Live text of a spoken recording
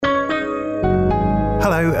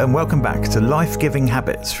Hello and welcome back to Life-Giving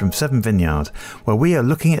Habits from Seven Vineyard, where we are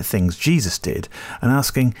looking at things Jesus did and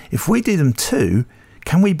asking, if we do them too,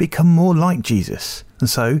 can we become more like Jesus? And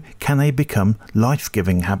so, can they become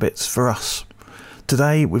life-giving habits for us?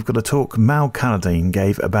 Today, we've got a talk Mal Calladine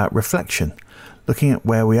gave about reflection, looking at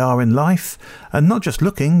where we are in life, and not just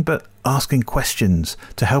looking, but asking questions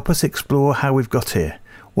to help us explore how we've got here,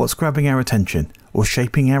 what's grabbing our attention, or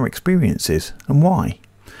shaping our experiences, and why.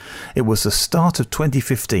 It was the start of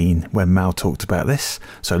 2015 when Mal talked about this,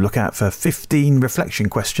 so look out for 15 reflection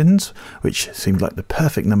questions, which seemed like the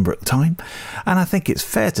perfect number at the time, and I think it's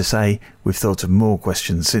fair to say we've thought of more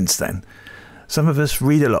questions since then. Some of us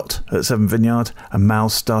read a lot at Seven Vineyard, and Mal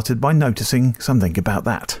started by noticing something about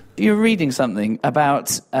that. You're reading something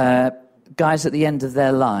about guys at the end of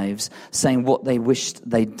their lives saying what they wished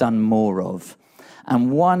they'd done more of.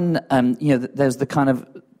 And one, there's the kind of,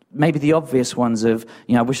 maybe the obvious ones of,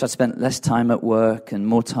 I wish I'd spent less time at work and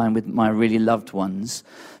more time with my really loved ones.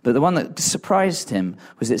 But the one that surprised him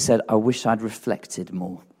was it said, I wish I'd reflected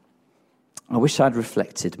more. I wish I'd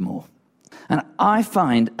reflected more. And I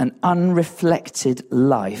find an unreflected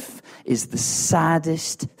life is the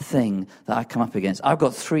saddest thing that I come up against. I've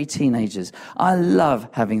got 3 teenagers. I love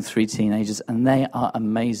having 3 teenagers, and they are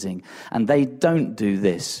amazing. And they don't do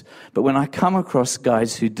this. But when I come across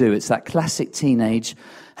guys who do, it's that classic teenage,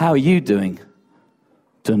 how are you doing?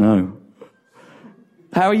 Dunno.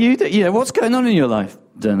 How are you doing? What's going on in your life?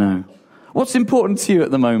 Dunno. What's important to you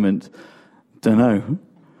at the moment? Dunno.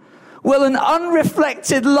 Well, an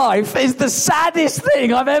unreflected life is the saddest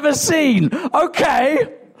thing I've ever seen.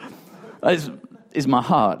 Okay. Is my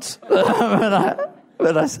heart.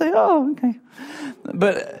 But I say, oh, okay.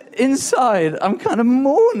 But inside, I'm kind of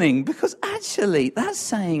mourning because actually that's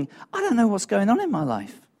saying, I don't know what's going on in my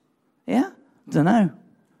life. Yeah? Don't know.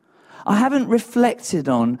 I haven't reflected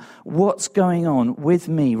on what's going on with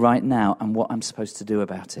me right now and what I'm supposed to do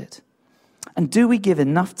about it. And do we give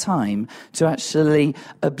enough time to actually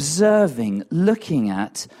observing, looking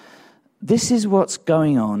at, this is what's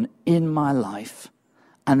going on in my life,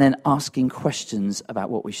 and then asking questions about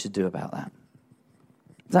what we should do about that?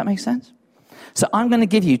 Does that make sense? So I'm going to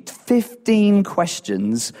give you 15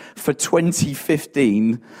 questions for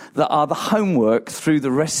 2015 that are the homework through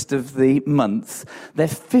the rest of the month. They're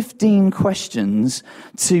 15 questions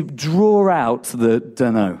to draw out the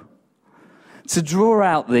dunno. To draw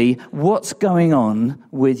out the what's going on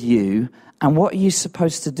with you and what are you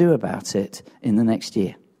supposed to do about it in the next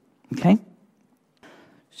year. Okay?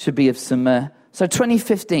 Should be of some... So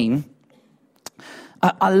 2015...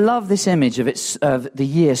 I love this image of the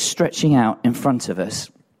year stretching out in front of us.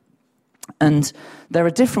 And there are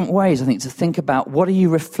different ways, I think, to think about what are you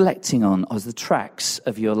reflecting on as the tracks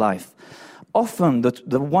of your life. Often,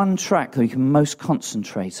 the one track that you can most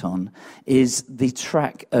concentrate on is the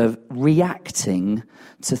track of reacting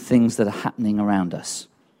to things that are happening around us.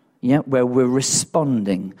 Yeah, where we're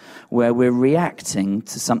responding, where we're reacting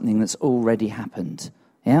to something that's already happened.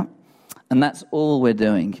 Yeah? And that's all we're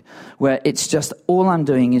doing, where it's just all I'm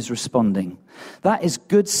doing is responding. That is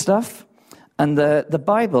good stuff. And the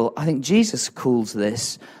Bible, I think Jesus calls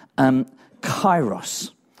this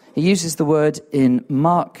kairos. He uses the word in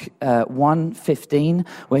Mark 1:15,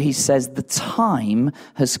 where he says the time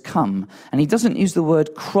has come. And he doesn't use the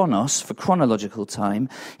word chronos for chronological time.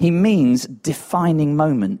 He means defining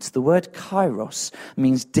moment. The word kairos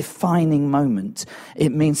means defining moment.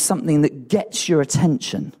 It means something that gets your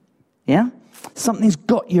attention. Yeah? Something's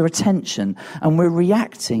got your attention, and we're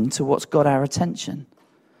reacting to what's got our attention.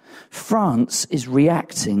 France is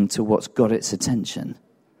reacting to what's got its attention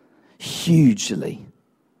hugely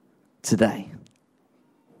today.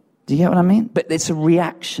 Do you get what I mean? But it's a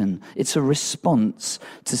reaction. It's a response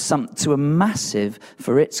to a massive,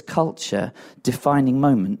 for its culture, defining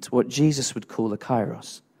moment, what Jesus would call a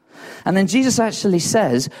kairos. And then Jesus actually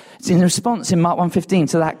says, it's in response in Mark 1:15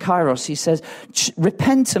 to that kairos, he says,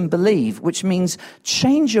 repent and believe, which means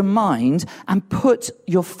change your mind and put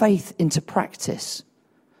your faith into practice.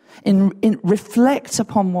 Reflect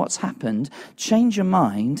upon what's happened, change your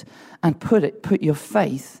mind, and put your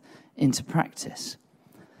faith into practice.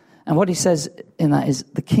 And what he says in that is,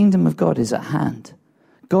 the kingdom of God is at hand.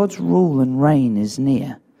 God's rule and reign is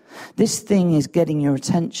near. This thing is getting your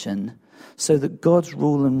attention so that God's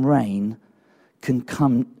rule and reign can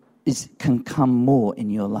come more in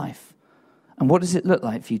your life. And what does it look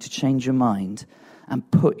like for you to change your mind and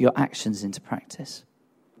put your actions into practice?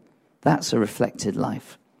 That's a reflected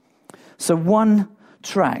life. So one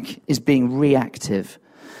track is being reactive.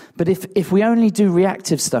 But if we only do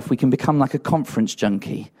reactive stuff, we can become like a conference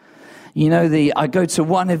junkie. I go to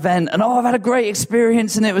one event and I've had a great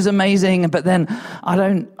experience and it was amazing, but then I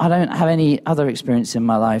don't have any other experience in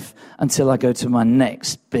my life until I go to my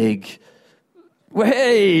next big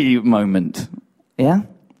moment. Yeah?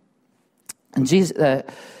 And Jesus,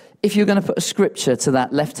 if you're going to put a scripture to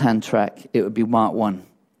that left-hand track, it would be Mark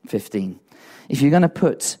 1:15. If you're going to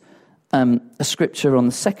put a scripture on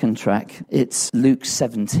the second track, it's Luke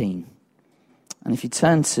 17. And if you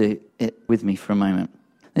turn to it with me for a moment,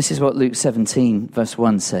 this is what Luke 17, verse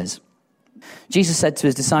 1 says. Jesus said to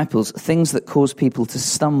his disciples, things that cause people to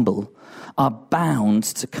stumble are bound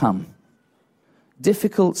to come.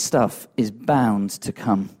 Difficult stuff is bound to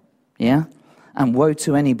come. Yeah? And woe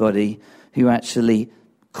to anybody who actually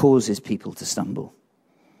causes people to stumble.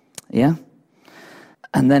 Yeah?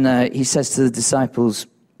 And then he says to the disciples,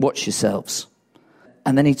 watch yourselves.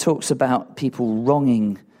 And then he talks about people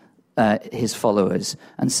wronging his followers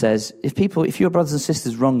and says, if your brothers and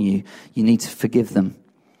sisters wrong you, you need to forgive them.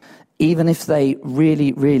 Even if they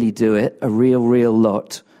really, really do it, a real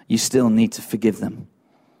lot, you still need to forgive them.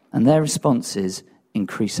 And their response is,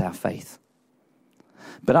 increase our faith.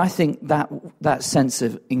 But I think that sense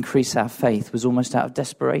of increase our faith was almost out of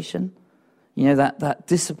desperation. That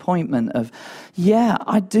disappointment of, yeah,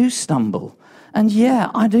 I do stumble. And yeah,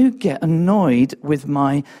 I do get annoyed with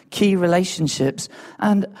my key relationships.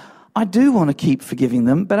 And I do want to keep forgiving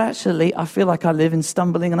them. But actually, I feel like I live in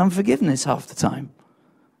stumbling and unforgiveness half the time.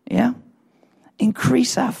 Yeah?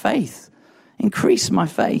 Increase our faith. Increase my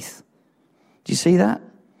faith. Do you see that?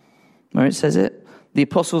 Where it says it? The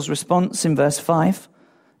apostles' response in verse 5.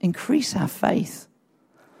 Increase our faith.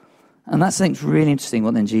 And that's, I think, really interesting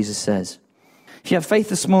what then Jesus says. If you have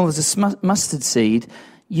faith as small as a mustard seed,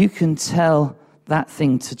 you can tell that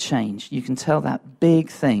thing to change. You can tell that big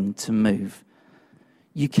thing to move.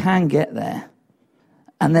 You can get there.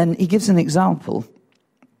 And then he gives an example.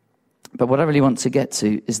 But what I really want to get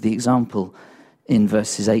to is the example in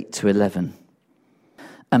verses 8 to 11.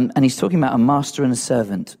 And he's talking about a master and a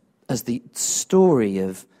servant as the story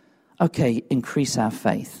of, okay, increase our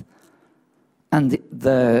faith. And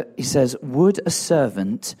he says, would a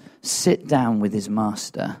servant sit down with his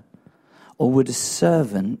master? Or would a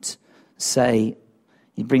servant say,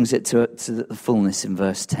 he brings it to the fullness in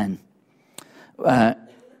verse 10.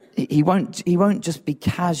 He won't just be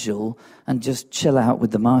casual and just chill out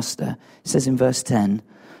with the master. It says in verse 10,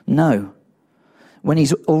 no. When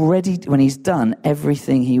he's done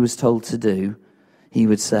everything he was told to do, he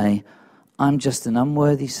would say, I'm just an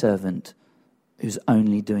unworthy servant who's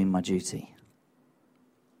only doing my duty.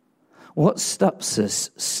 What stops us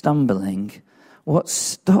stumbling? What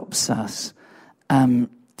stops us, or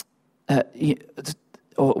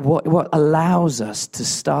what allows us to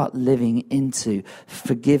start living into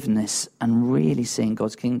forgiveness and really seeing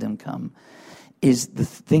God's kingdom come is the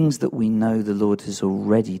things that we know the Lord has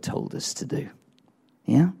already told us to do.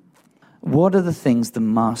 Yeah? What are the things the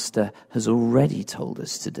Master has already told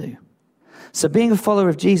us to do? So being a follower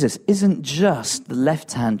of Jesus isn't just the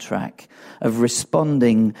left-hand track of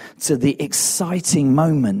responding to the exciting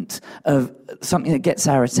moment of something that gets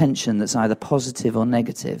our attention that's either positive or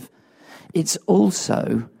negative. It's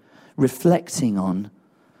also reflecting on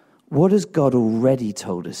what has God already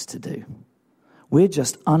told us to do. We're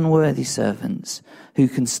just unworthy servants who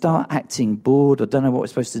can start acting bored or don't know what we're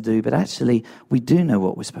supposed to do, but actually we do know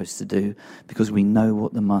what we're supposed to do because we know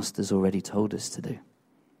what the Master's already told us to do.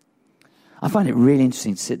 I find it really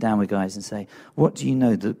interesting to sit down with guys and say, what do you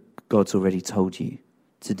know that God's already told you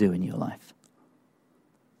to do in your life?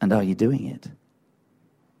 And are you doing it?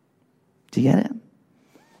 Do you get it?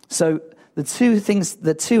 So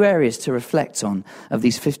the two areas to reflect on of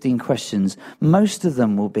these 15 questions, most of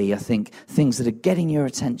them will be, I think, things that are getting your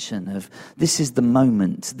attention of this is the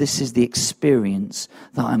moment, this is the experience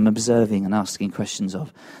that I'm observing and asking questions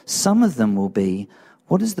of. Some of them will be,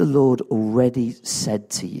 what has the Lord already said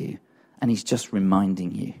to you? And he's just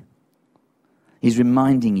reminding you. He's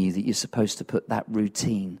reminding you that you're supposed to put that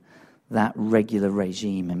routine, that regular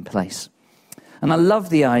regime in place. And I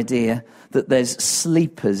love the idea that there's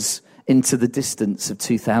sleepers into the distance of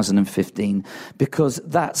 2015 because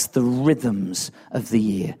that's the rhythms of the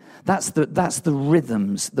year. That's the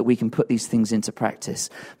rhythms that we can put these things into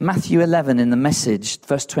practice. Matthew 11 in the Message,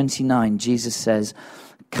 verse 29, Jesus says,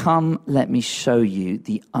 "Come, let me show you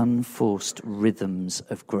the unforced rhythms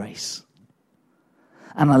of grace."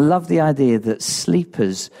 And I love the idea that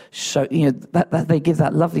sleepers show, that they give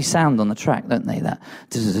that lovely sound on the track, don't they? That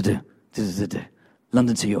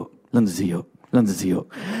London to York, London to York, London to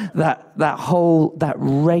York. That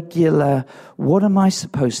regular, what am I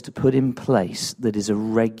supposed to put in place that is a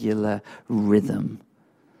regular rhythm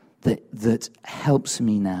that helps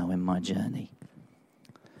me now in my journey?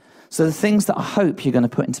 So the things that I hope you're going to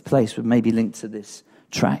put into place would maybe link to this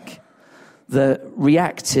track. The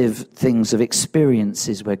reactive things of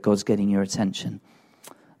experiences where God's getting your attention,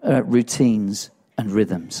 routines and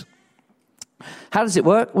rhythms. How does it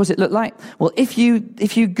work? What does it look like? Well, if you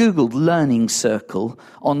Googled Learning Circle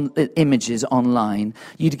on images online,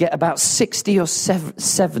 you'd get about 60 or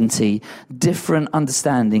 70 different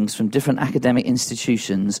understandings from different academic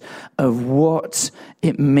institutions of what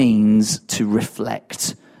it means to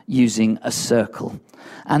reflect using a circle.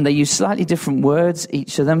 And they use slightly different words,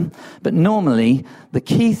 each of them. But normally, the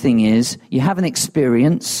key thing is you have an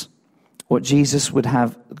experience, what Jesus would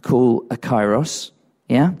call a kairos,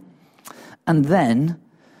 yeah? And then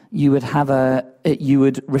you would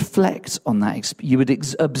reflect on that. You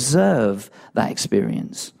would observe that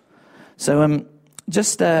experience. So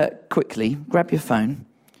just quickly, grab your phone.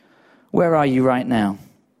 Where are you right now?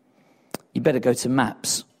 You better go to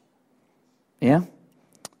Maps. Yeah?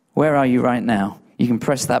 Where are you right now? You can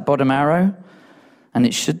press that bottom arrow, and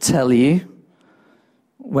it should tell you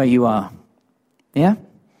where you are. Yeah?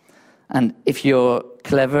 And if you're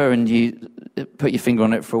clever and you put your finger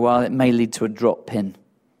on it for a while, it may lead to a drop pin.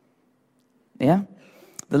 Yeah?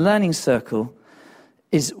 The learning circle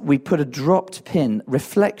is we put a dropped pin.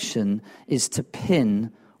 Reflection is to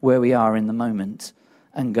pin where we are in the moment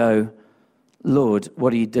and go, Lord,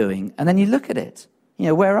 what are you doing? And then you look at it.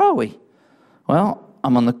 Where are we? Well,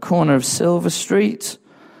 I'm on the corner of Silver Street,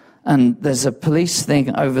 and there's a police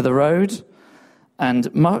thing over the road,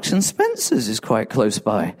 and Marks and Spencer's is quite close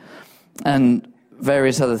by, and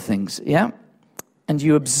various other things, yeah? And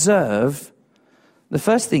you observe. The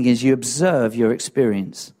first thing is you observe your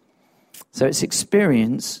experience. So it's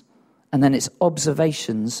experience, and then it's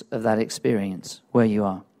observations of that experience, where you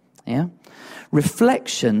are, yeah?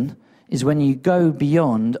 Reflection is when you go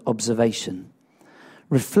beyond observation.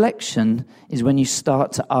 Reflection is when you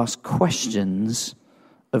start to ask questions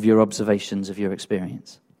of your observations of your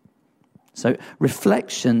experience. So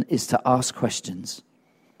reflection is to ask questions.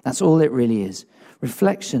 That's all it really is.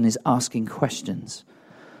 Reflection is asking questions.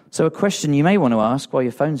 So a question you may want to ask while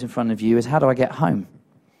your phone's in front of you is, how do I get home?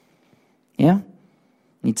 Yeah?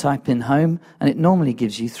 You type in home, and it normally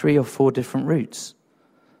gives you 3 or 4 different routes.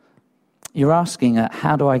 You're asking,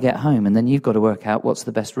 how do I get home? And then you've got to work out what's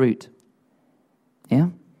the best route. Yeah?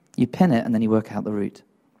 You pin it and then you work out the route.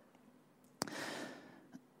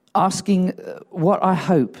 Asking what I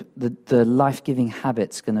hope the life-giving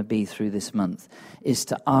habit's going to be through this month is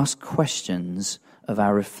to ask questions of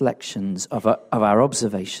our reflections, of our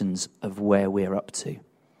observations of where we're up to.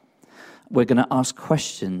 We're going to ask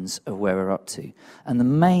questions of where we're up to. And the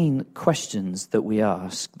main questions that we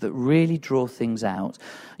ask that really draw things out,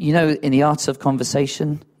 in the art of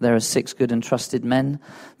conversation, there are 6 good and trusted men.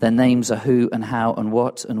 Their names are who and how and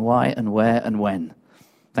what and why and where and when.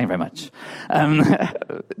 Thank you very much.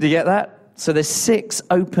 Do you get that? So there's 6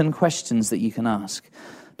 open questions that you can ask.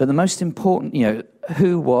 But the most important,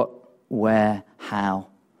 who, what, where, how.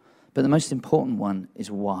 But the most important one is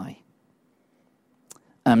why.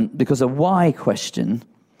 Because a why question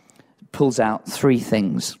pulls out 3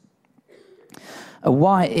 things. A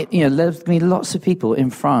why, there's going to be lots of people in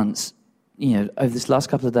France, over this last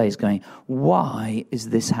couple of days going, why is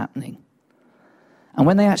this happening? And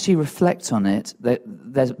when they actually reflect on it,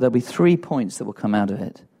 there'll be 3 points that will come out of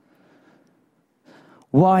it.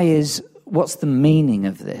 What's the meaning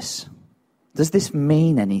of this? Does this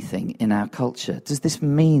mean anything in our culture? Does this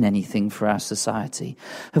mean anything for our society?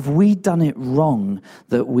 Have we done it wrong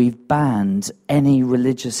that we've banned any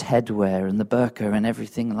religious headwear and the burqa and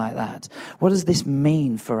everything like that? What does this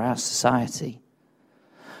mean for our society?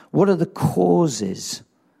 What are the causes?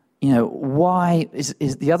 Why is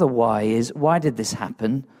the other why is, why did this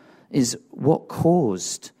happen? Is what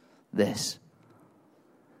caused this?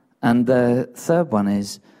 And the third one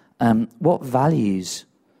is, what values,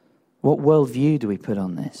 what worldview do we put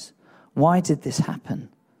on this? Why did this happen?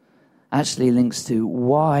 Actually links to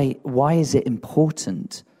why is it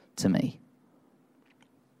important to me?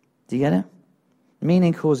 Do you get it?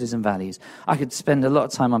 Meaning, causes, and values. I could spend a lot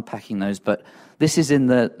of time unpacking those, but this is in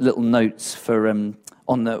the little notes for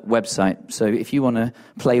on the website. So if you want to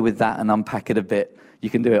play with that and unpack it a bit, you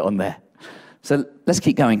can do it on there. So let's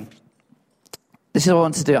keep going. This is what I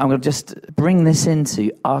want to do. I'm going to just bring this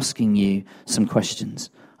into asking you some questions,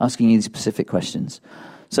 asking you specific questions.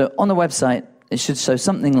 So on the website, it should show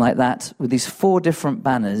something like that with these 4 different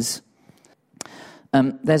banners.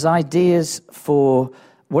 There's ideas for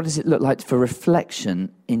what does it look like for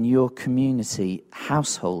reflection in your community,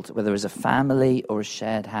 household, whether it's a family or a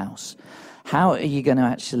shared house. How are you going to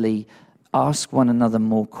actually ask one another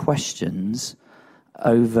more questions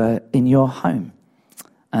over in your home.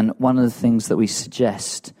 And one of the things that we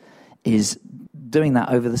suggest is doing that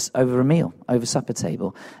over a meal, over supper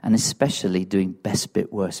table, and especially doing best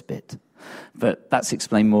bit, worst bit. But that's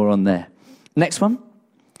explained more on there. Next one,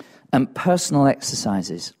 personal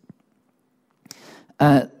exercises.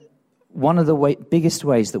 One of the biggest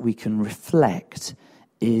ways that we can reflect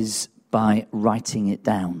is by writing it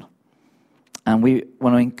down. And we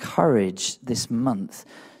want to encourage this month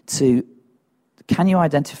can you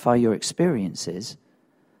identify your experiences?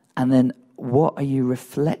 And then what are you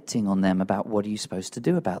reflecting on them about? What are you supposed to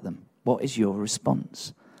do about them? What is your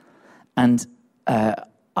response? And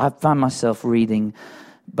I found myself reading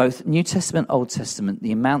both New Testament, Old Testament,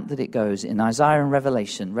 the amount that it goes in Isaiah and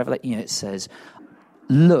Revelation. It says,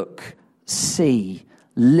 look, see,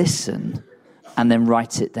 listen, and then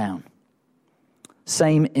write it down.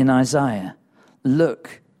 Same in Isaiah.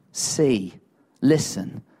 Look, see,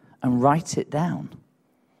 listen, and write it down.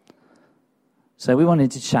 So we wanted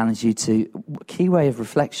to challenge you a key way of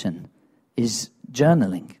reflection is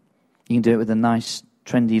journaling. You can do it with a nice,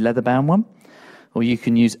 trendy leather-bound one, or you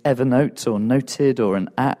can use Evernote or Noted or an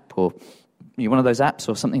app or one of those apps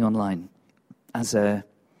or something online to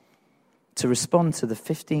respond to the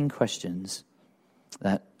 15 questions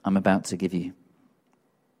that I'm about to give you.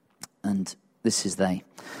 And this is they.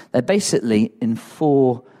 They're basically in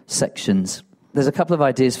 4 sections. There's a couple of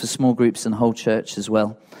ideas for small groups and whole church as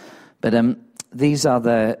well. But these are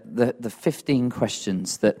the 15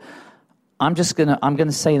 questions that I'm going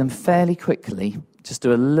to say them fairly quickly, just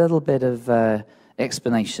do a little bit of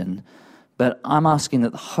explanation. But I'm asking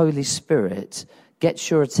that the Holy Spirit gets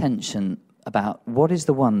your attention about what is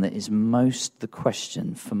the one that is most the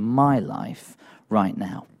question for my life right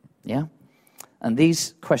now. Yeah? And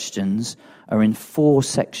these questions are in 4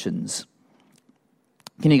 sections.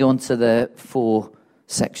 Can you go on to the 4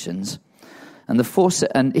 sections? And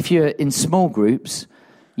and if you're in small groups,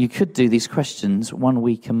 you could do these questions 1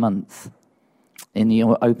 week a month in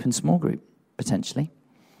your open small group, potentially.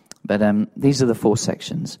 But these are the 4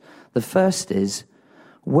 sections. The first is,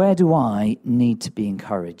 where do I need to be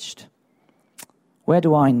encouraged? Where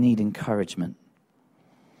do I need encouragement?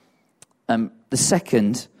 The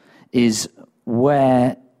second is,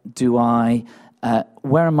 where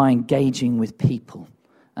am I engaging with people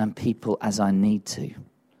and people as I need to?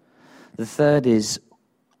 The third is,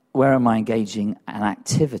 where am I engaging an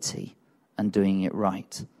activity and doing it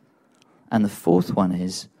right? And the fourth one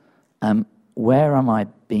is, where am I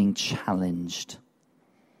being challenged?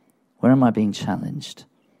 Where am I being challenged?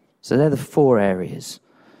 So they're the 4 areas.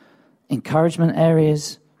 Encouragement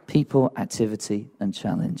areas, people, activity, and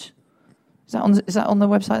challenge. Is that on the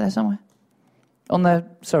website there somewhere? On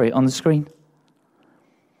the screen?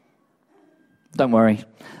 Don't worry.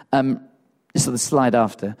 This is the slide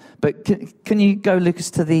after. But can you go,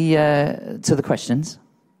 Lucas, to the questions?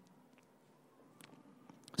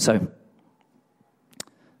 So,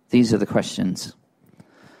 these are the questions.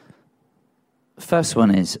 First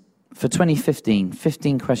one is, for 2015,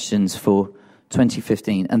 15 questions for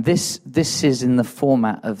 2015. And this is in the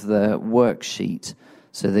format of the worksheet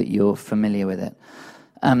so that you're familiar with it.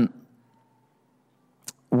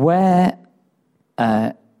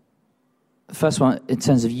 First one, in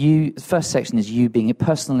terms of you, the first section is you being a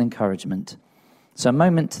personal encouragement. So a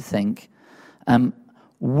moment to think,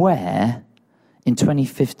 where in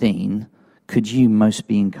 2015 could you most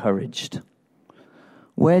be encouraged?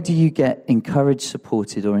 Where do you get encouraged,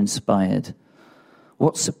 supported, or inspired?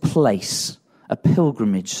 What's a place, a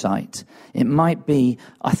pilgrimage site? It might be,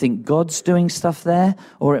 I think God's doing stuff there,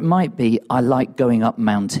 or it might be, I like going up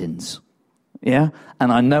mountains. Yeah?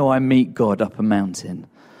 And I know I meet God up a mountain.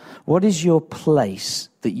 What is your place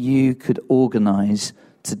that you could organize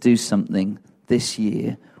to do something this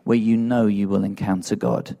year where you know you will encounter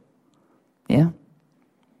God? Yeah?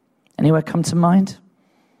 Anywhere come to mind?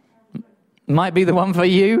 Might be the one for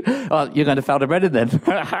you. Well, you're going to Felder Brennan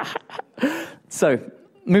then. So,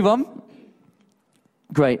 move on.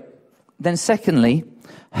 Great. Then secondly,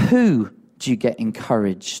 who do you get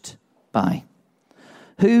encouraged by?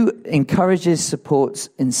 Who encourages, supports,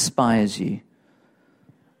 inspires you?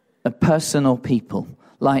 A person or people.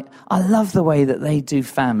 Like, I love the way that they do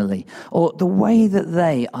family, or the way that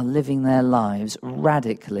they are living their lives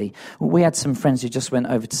radically. We had some friends who just went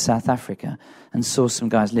over to South Africa and saw some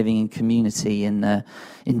guys living in community in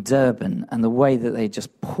Durban, and the way that they're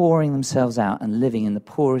just pouring themselves out and living in the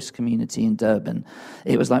poorest community in Durban.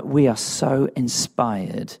 It was like, we are so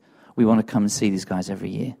inspired. We want to come and see these guys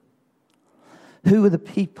every year. Who are the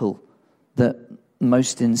people that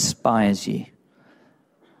most inspires you?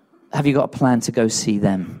 Have you got a plan to go see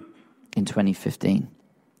them? in 2015?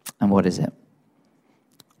 And what is it?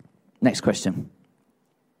 Next question.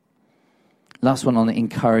 Last one on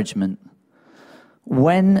encouragement.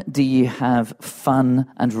 When do you have fun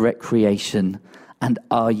and recreation, and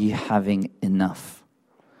are you having enough?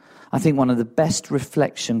 I think one of the best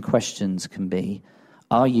reflection questions can be,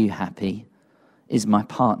 are you happy? Is my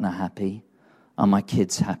partner happy? Are my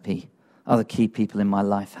kids happy? Are the key people in my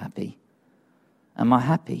life happy? Am I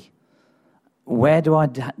happy? Where do I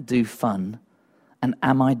do fun? And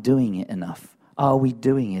am I doing it enough? Are we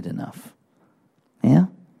doing it enough? Yeah?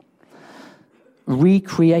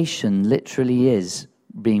 Recreation literally is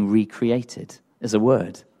being recreated as a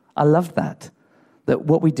word. I love that. That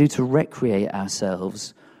what we do to recreate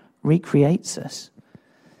ourselves recreates us.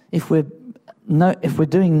 If we're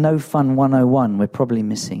doing No Fun 101, we're probably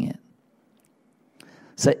missing it.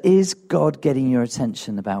 So is God getting your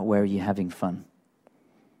attention about where are you having fun?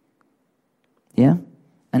 Yeah?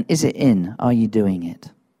 And is it in? Are you doing it?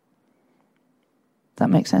 Does that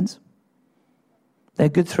make sense? They're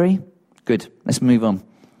good three? Good. Let's move on.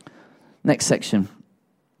 Next section.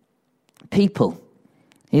 People.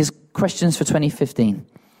 Here's questions for 2015.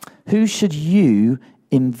 Who should you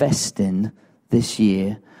invest in this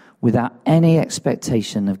year without any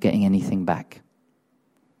expectation of getting anything back?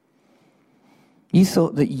 You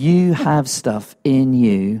thought that you have stuff in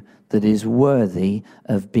you that is worthy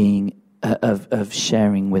of being of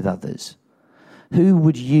sharing with others. Who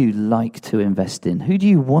would you like to invest in? Who do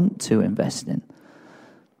you want to invest in?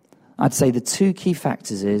 I'd say the two key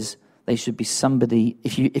factors is they should be somebody,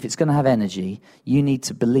 if it's going to have energy, you need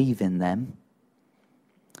to believe in them,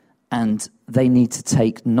 and they need to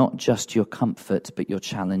take not just your comfort but your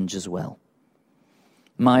challenge as well.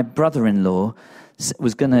 My brother-in-law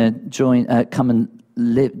was going to come and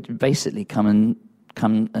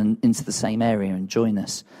into the same area and join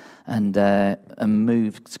us, and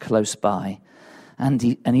moved close by. And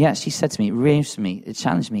he actually said to me, it really interested me, it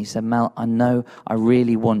challenged me. He said, Mel, I know I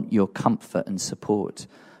really want your comfort and support,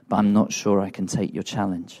 but I'm not sure I can take your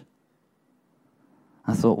challenge.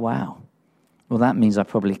 I thought, wow, well, that means I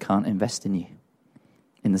probably can't invest in you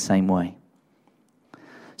in the same way.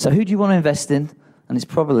 So who do you want to invest in? And it's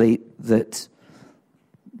probably that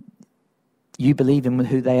you believe in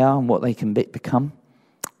who they are and what they can become,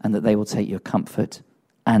 and that they will take your comfort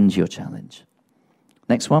and your challenge.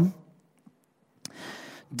 Next one.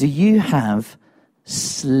 Do you have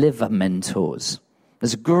sliver mentors?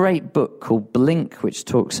 There's a great book called Blink, which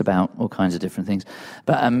talks about all kinds of different things.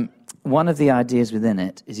 But one of the ideas within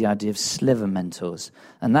it is the idea of sliver mentors.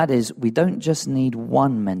 And that is, we don't just need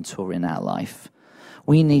one mentor in our life.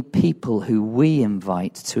 We need people who we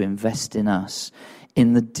invite to invest in us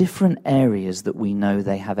in the different areas that we know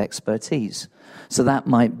they have expertise. So that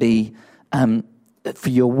might be for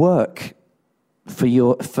your work,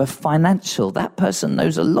 for financial. That person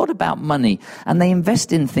knows a lot about money, and they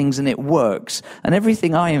invest in things and it works. And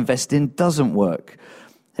everything I invest in doesn't work.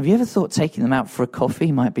 Have you ever thought taking them out for a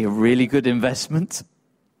coffee might be a really good investment?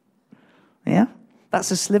 Yeah? That's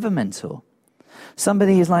a sliver mentor.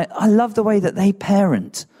 Somebody is like, I love the way that they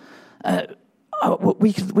parent.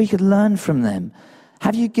 We could learn from them.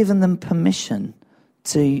 Have you given them permission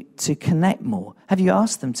to connect more? Have you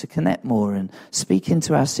asked them to connect more and speak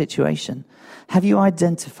into our situation? Have you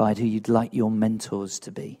identified who you'd like your mentors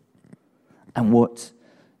to be, and what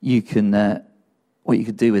you could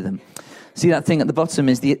do with them? See that thing at the bottom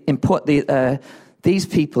is these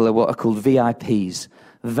people are what are called VIPs,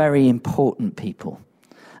 very important people,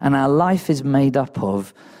 and our life is made up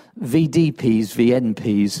of VDPs,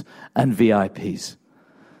 VNPs, and VIPs.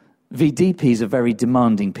 VDPs are very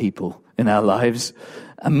demanding people in our lives,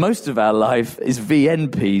 and most of our life is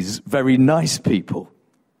VNPs, very nice people.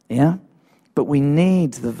 Yeah? But we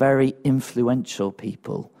need the very influential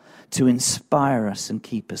people to inspire us and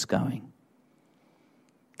keep us going.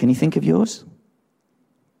 Can you think of yours?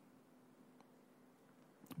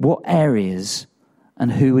 What areas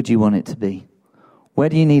and who would you want it to be? Where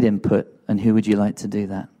do you need input, and who would you like to do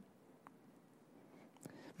that?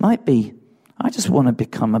 Might be, I just want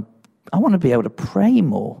to I want to be able to pray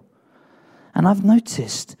more. And I've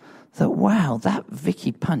noticed that, wow, that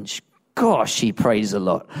Vicky Punch, gosh, she prays a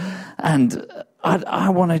lot. And I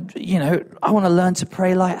want to learn to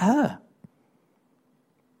pray like her.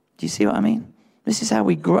 Do you see what I mean? This is how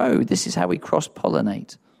we grow. This is how we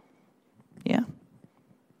cross-pollinate. Yeah?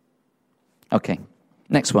 Okay,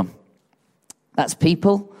 next one. That's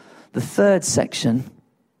people. The third section,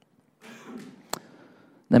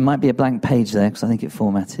 there might be a blank page there because I think it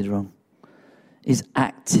formatted wrong, is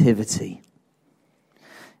activity.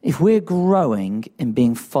 If we're growing in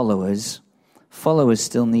being followers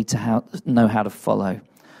still need to know how to follow.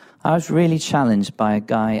 I was really challenged by a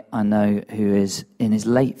guy I know who is in his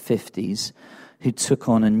late 50s who took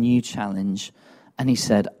on a new challenge. And he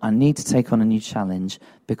said, I need to take on a new challenge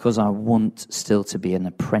because I want still to be an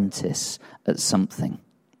apprentice at something.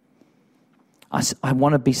 I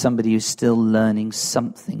want to be somebody who's still learning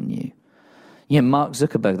something new. You know, Mark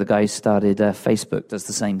Zuckerberg, the guy who started Facebook, does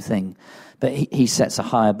the same thing. But he sets a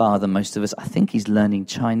higher bar than most of us. I think he's learning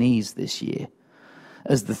Chinese this year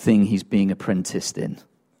as the thing he's being apprenticed in.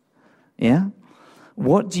 Yeah?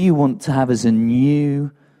 What do you want to have as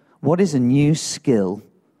what is a new skill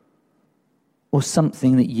or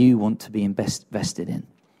something that you want to be invested in?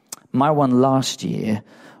 My one last year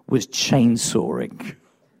was chainsawing.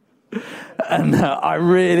 And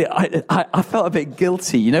I felt a bit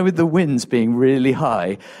guilty, you know, with the winds being really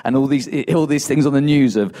high and all these things on the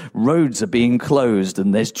news of roads are being closed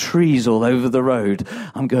and there's trees all over the road.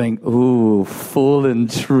 I'm going, ooh, fallen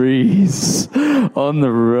trees on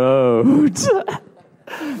the road.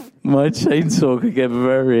 My chainsaw could get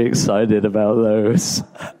very excited about those.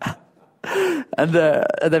 And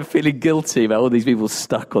then feeling guilty about all these people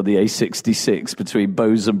stuck on the A66 between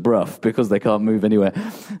Bowes and Brough because they can't move anywhere.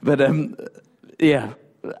 But, yeah.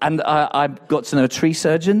 And I got to know a tree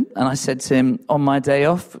surgeon, and I said to him, on my day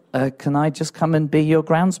off, can I just come and be your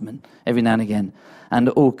groundsman every now and again? And,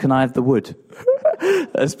 can I have the wood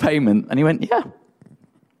as payment? And he went, yeah.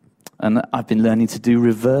 And I've been learning to do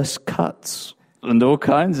reverse cuts and all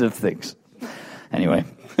kinds of things. Anyway.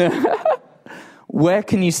 Where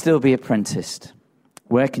can you still be apprenticed?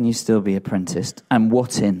 Where can you still be apprenticed? And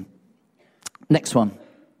what in? Next one.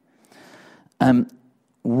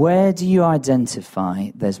 Where do you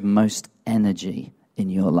identify there's most energy in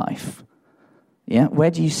your life? Yeah,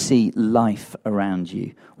 where do you see life around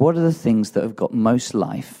you? What are the things that have got most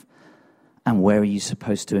life, and where are you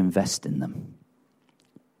supposed to invest in them?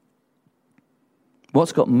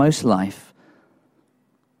 What's got most life?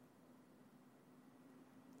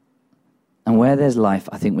 And where there's life,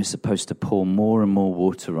 I think we're supposed to pour more and more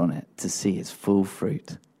water on it to see its full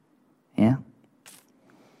fruit. Yeah?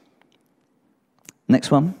 Next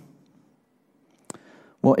one.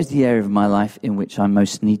 What is the area of my life in which I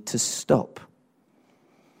most need to stop?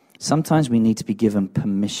 Sometimes we need to be given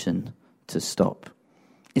permission to stop.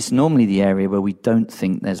 It's normally the area where we don't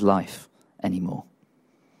think there's life anymore.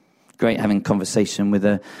 Great having a conversation with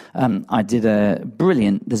there's a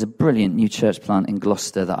brilliant new church plant in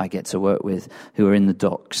Gloucester that I get to work with who are in the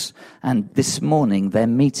docks. And this morning they've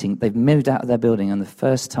moved out of their building, and the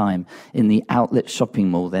first time in the outlet shopping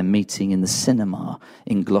mall, they're meeting in the cinema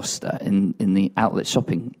in Gloucester, in the outlet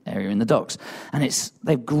shopping area in the docks. And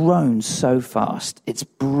they've grown so fast. It's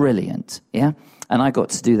brilliant, yeah? And I got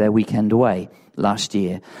to do their weekend away last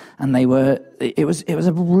year. And it was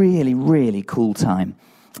a really, really cool time.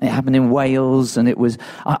 It happened in Wales, and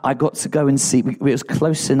I got to go and see, it was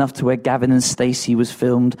close enough to where Gavin and Stacey was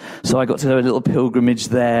filmed, so I got to do a little pilgrimage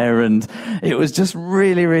there, and it was just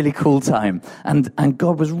really, really cool time. And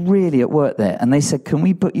God was really at work there, and they said, can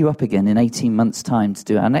we put you up again in 18 months' time to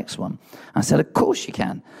do our next one? I said, of course you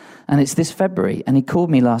can. And it's this February, and he called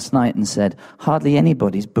me last night and said, hardly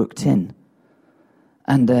anybody's booked in.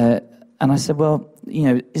 And I said, well, you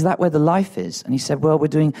know, is that where the life is? And he said, well, we're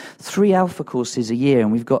doing 3 Alpha courses a year,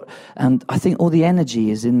 and I think all the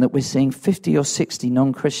energy is in that we're seeing 50 or 60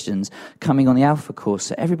 non-Christians coming on the Alpha course.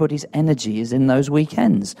 So everybody's energy is in those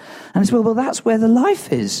weekends. And I said, well, that's where the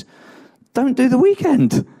life is. Don't do the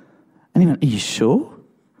weekend. And he went, are you sure?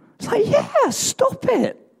 It's like, yeah, stop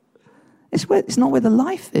it. It's not where the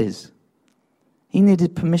life is. He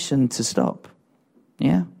needed permission to stop.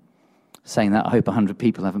 Yeah. Saying that, I hope 100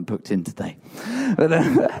 people haven't booked in today. But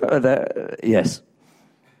yes.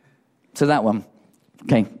 So that one.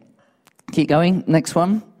 Okay. Keep going. Next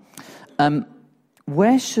one.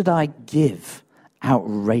 Where should I give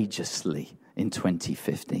outrageously in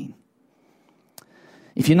 2015?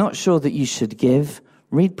 If you're not sure that you should give,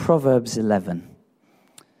 read Proverbs 11.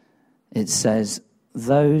 It says,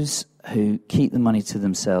 those who keep the money to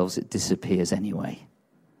themselves, it disappears anyway.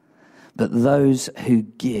 But those who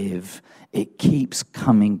give, it keeps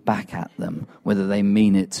coming back at them, whether they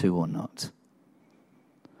mean it to or not.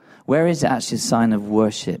 Where is it actually a sign of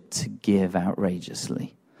worship to give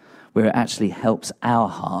outrageously? Where it actually helps our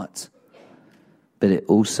heart, but it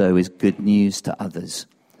also is good news to others.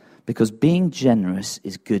 Because being generous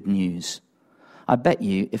is good news. I bet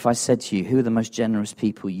you, if I said to you, who are the most generous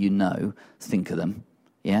people you know, think of them,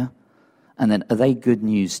 yeah? And then, are they good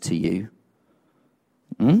news to you?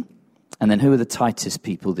 And then who are the tightest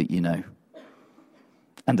people that you know?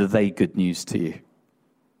 And are they good news to you?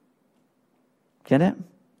 Get it?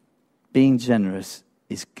 Being generous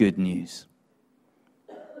is good news.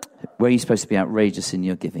 Where are you supposed to be outrageous in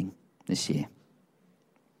your giving this year?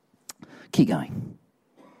 Keep going.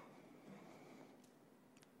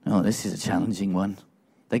 Oh, this is a challenging one.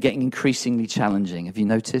 They're getting increasingly challenging. Have you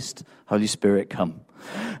noticed? Holy Spirit, come.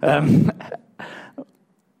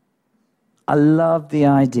 I love the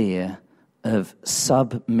idea of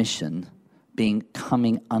submission being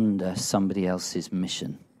coming under somebody else's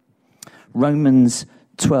mission. Romans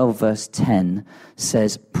 12 verse 10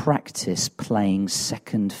 says, practice playing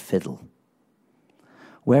second fiddle.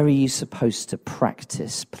 Where are you supposed to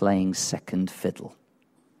practice playing second fiddle?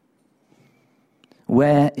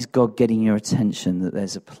 Where is God getting your attention that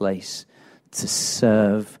there's a place to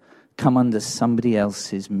serve, come under somebody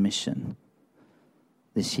else's mission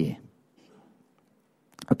this year?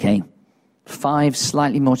 Okay, 5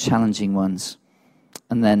 slightly more challenging ones.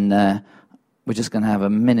 And then we're just going to have a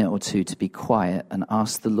minute or two to be quiet and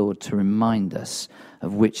ask the Lord to remind us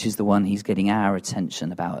of which is the one he's getting our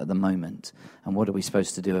attention about at the moment. And what are we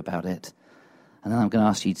supposed to do about it? And then I'm going to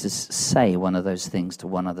ask you to say one of those things to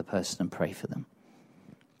one other person and pray for them.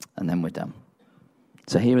 And then we're done.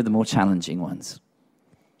 So here are the more challenging ones.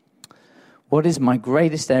 What is my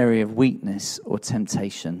greatest area of weakness or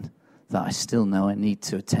temptation that I still know I need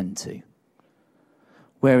to attend to?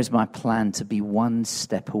 Where is my plan to be one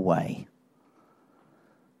step away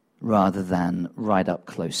rather than right up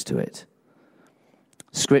close to it?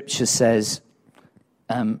 Scripture says,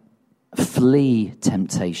 flee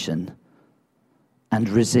temptation and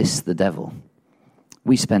resist the devil.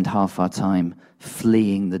 We spend half our time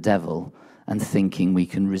fleeing the devil and thinking we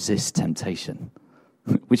can resist temptation,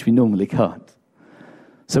 which we normally can't.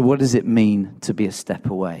 So what does it mean to be a step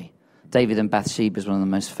away? David and Bathsheba is one of the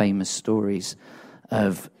most famous stories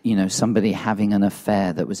of, somebody having an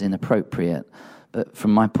affair that was inappropriate. But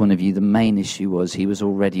from my point of view, the main issue was he was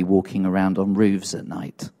already walking around on roofs at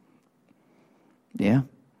night. Yeah?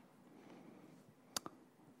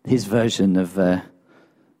 His version of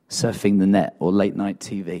surfing the net or late night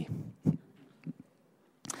TV.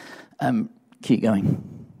 Keep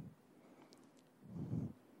going.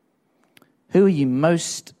 Who are you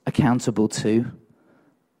most accountable to?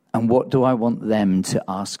 And what do I want them to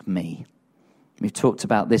ask me? We've talked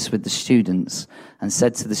about this with the students and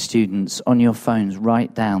said to the students, on your phones,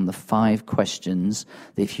 write down the 5 questions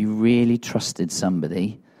that if you really trusted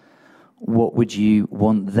somebody, what would you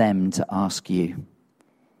want them to ask you?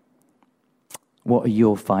 What are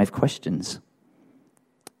your 5 questions?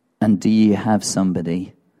 And do you have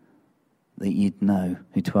somebody that you'd know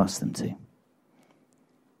who to ask them to?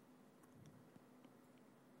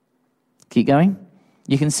 Keep going.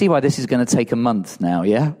 You can see why this is going to take a month now,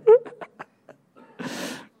 yeah?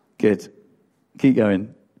 Good. Keep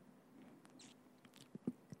going.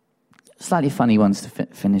 Slightly funny ones to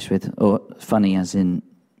finish with, or funny as in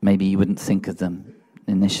maybe you wouldn't think of them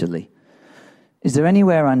initially. Is there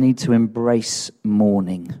anywhere I need to embrace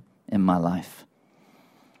mourning in my life?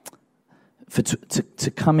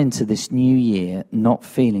 To come into this new year not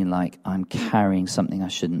feeling like I'm carrying something I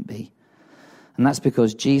shouldn't be. And that's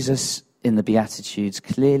because Jesus in the Beatitudes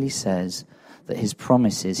clearly says that his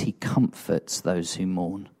promise is he comforts those who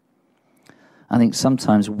mourn. I think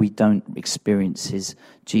sometimes we don't experience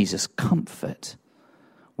Jesus' comfort.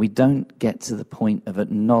 We don't get to the point of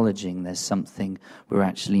acknowledging there's something we're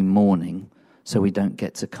actually mourning, so we don't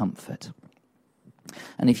get to comfort.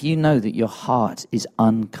 And if you know that your heart is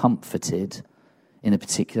uncomforted in a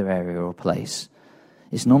particular area or place,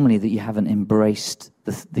 it's normally that you haven't embraced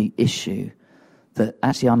the issue that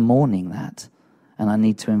actually I'm mourning that and I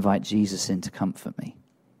need to invite Jesus in to comfort me.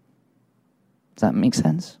 Does that make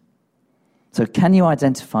sense? So can you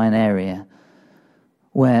identify an area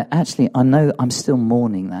where actually I know I'm still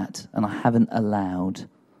mourning that and I haven't allowed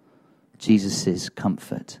Jesus'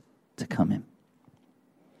 comfort to come in?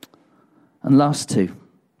 And last 2.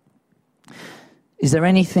 Is there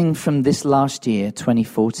anything from this last year,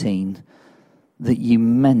 2014, that you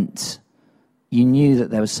knew that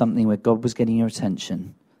there was something where God was getting your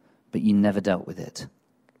attention, but you never dealt with it?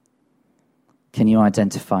 Can you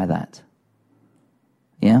identify that?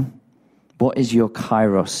 Yeah? What is your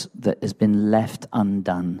kairos that has been left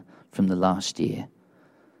undone from the last year?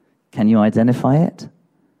 Can you identify it?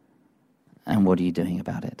 And what are you doing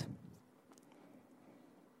about it?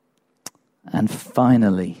 And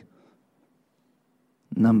finally,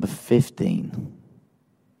 number 15.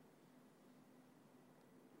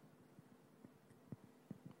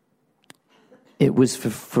 It was for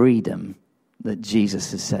freedom that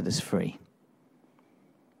Jesus has set us free.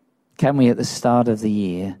 Can we, at the start of the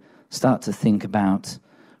year, start to think about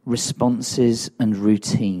responses and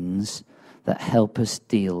routines that help us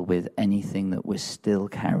deal with anything that we're still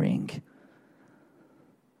carrying?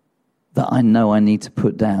 that I know I need to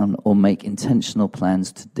put down or make intentional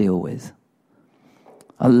plans to deal with.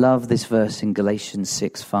 I love this verse in Galatians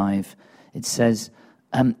 6:5. It says,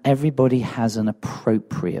 everybody has an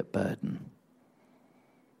appropriate burden.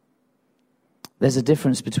 There's a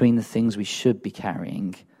difference between the things we should be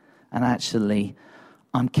carrying and actually,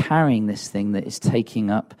 I'm carrying this thing that is taking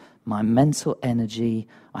up my mental energy.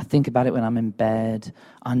 I think about it when I'm in bed.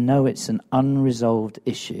 I know it's an unresolved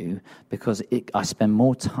issue because I spend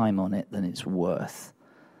more time on it than it's worth,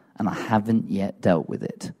 and I haven't yet dealt with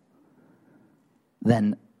it.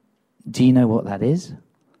 Then, do you know what that is?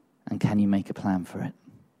 And can you make a plan for it?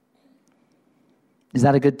 Is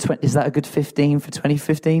that a good 15 for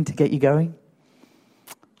 2015 to get you going?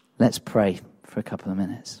 Let's pray for a couple of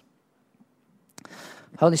minutes.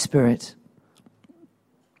 Holy Spirit,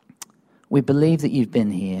 we believe that you've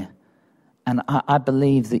been here, and I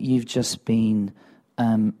believe that you've just been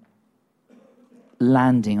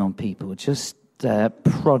landing on people, just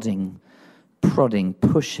prodding,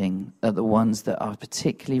 pushing at the ones that are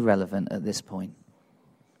particularly relevant at this point.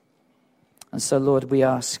 And so, Lord,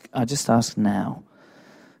 I just ask now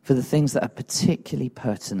for the things that are particularly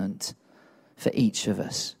pertinent for each of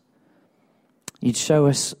us. You'd show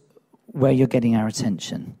us where you're getting our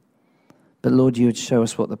attention. But Lord, you would show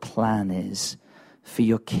us what the plan is for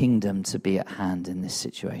your kingdom to be at hand in this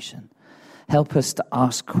situation. Help us to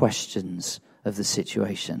ask questions of the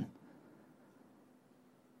situation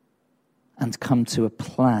and come to a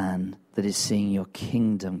plan that is seeing your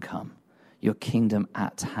kingdom come, your kingdom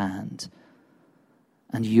at hand,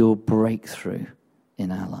 and your breakthrough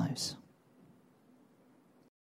in our lives.